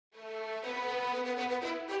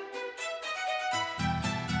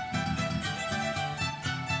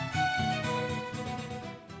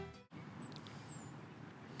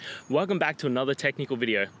Welcome back to another technical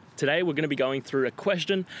video. Today we're going to be going through a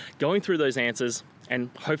question, going through those answers, and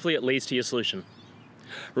hopefully it leads to your solution.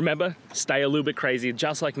 Remember, stay a little bit crazy,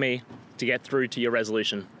 just like me, to get through to your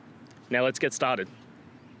resolution. Now let's get started.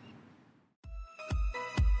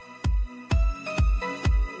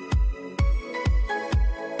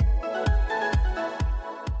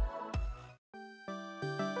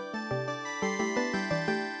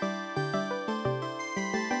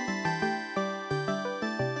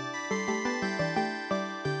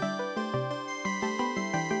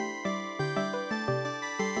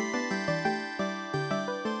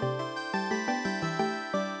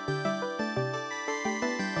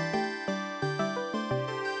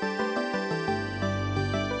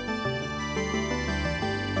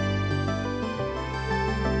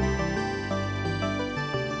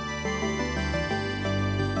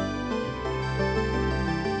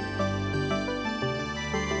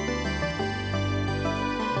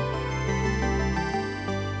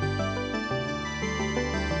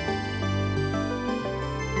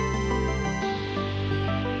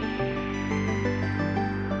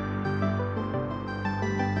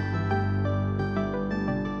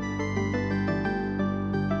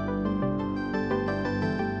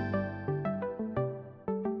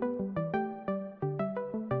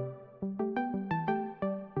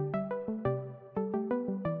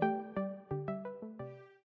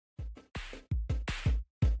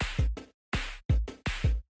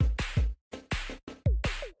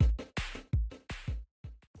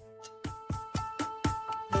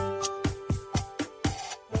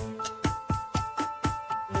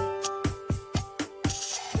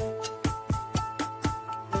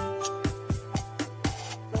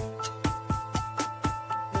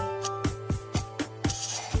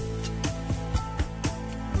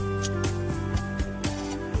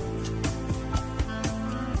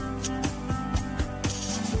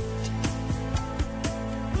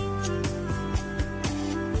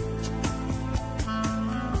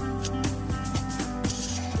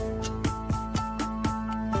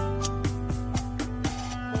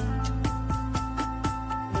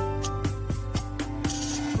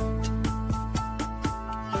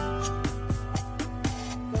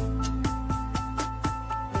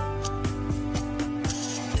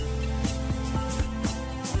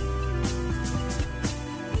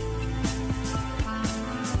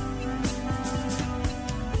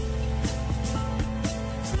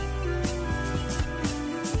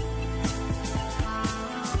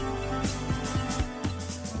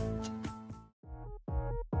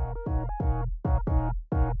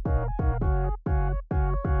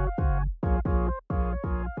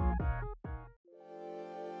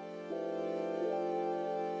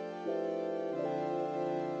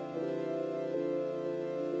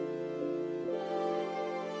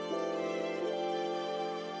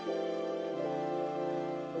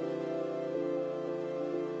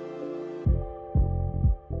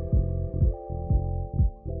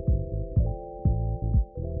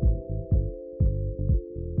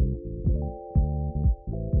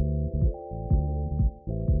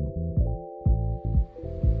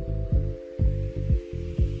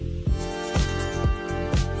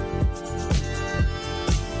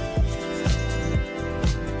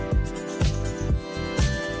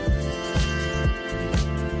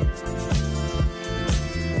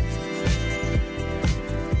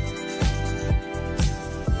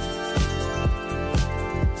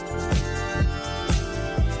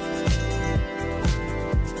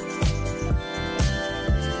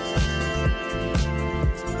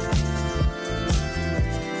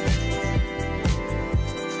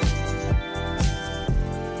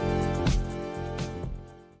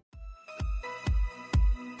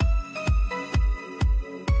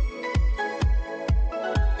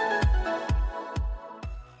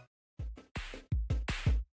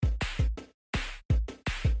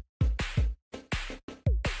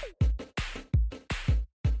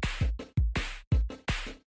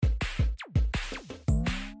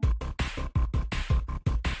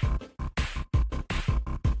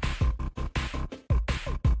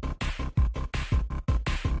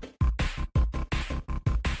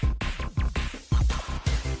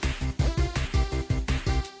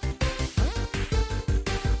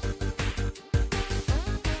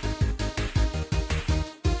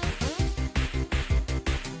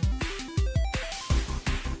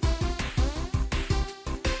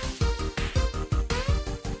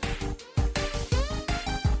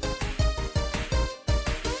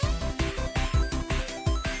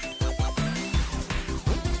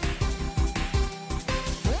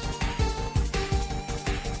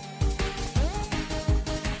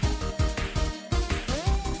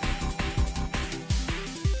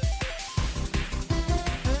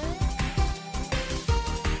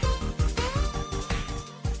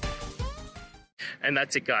 And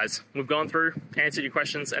that's it, guys. We've gone through, answered your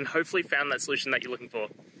questions, and hopefully found that solution that you're looking for.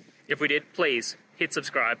 If we did, please hit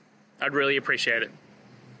subscribe. I'd really appreciate it.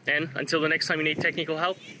 And until the next time you need technical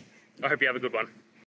help, I hope you have a good one.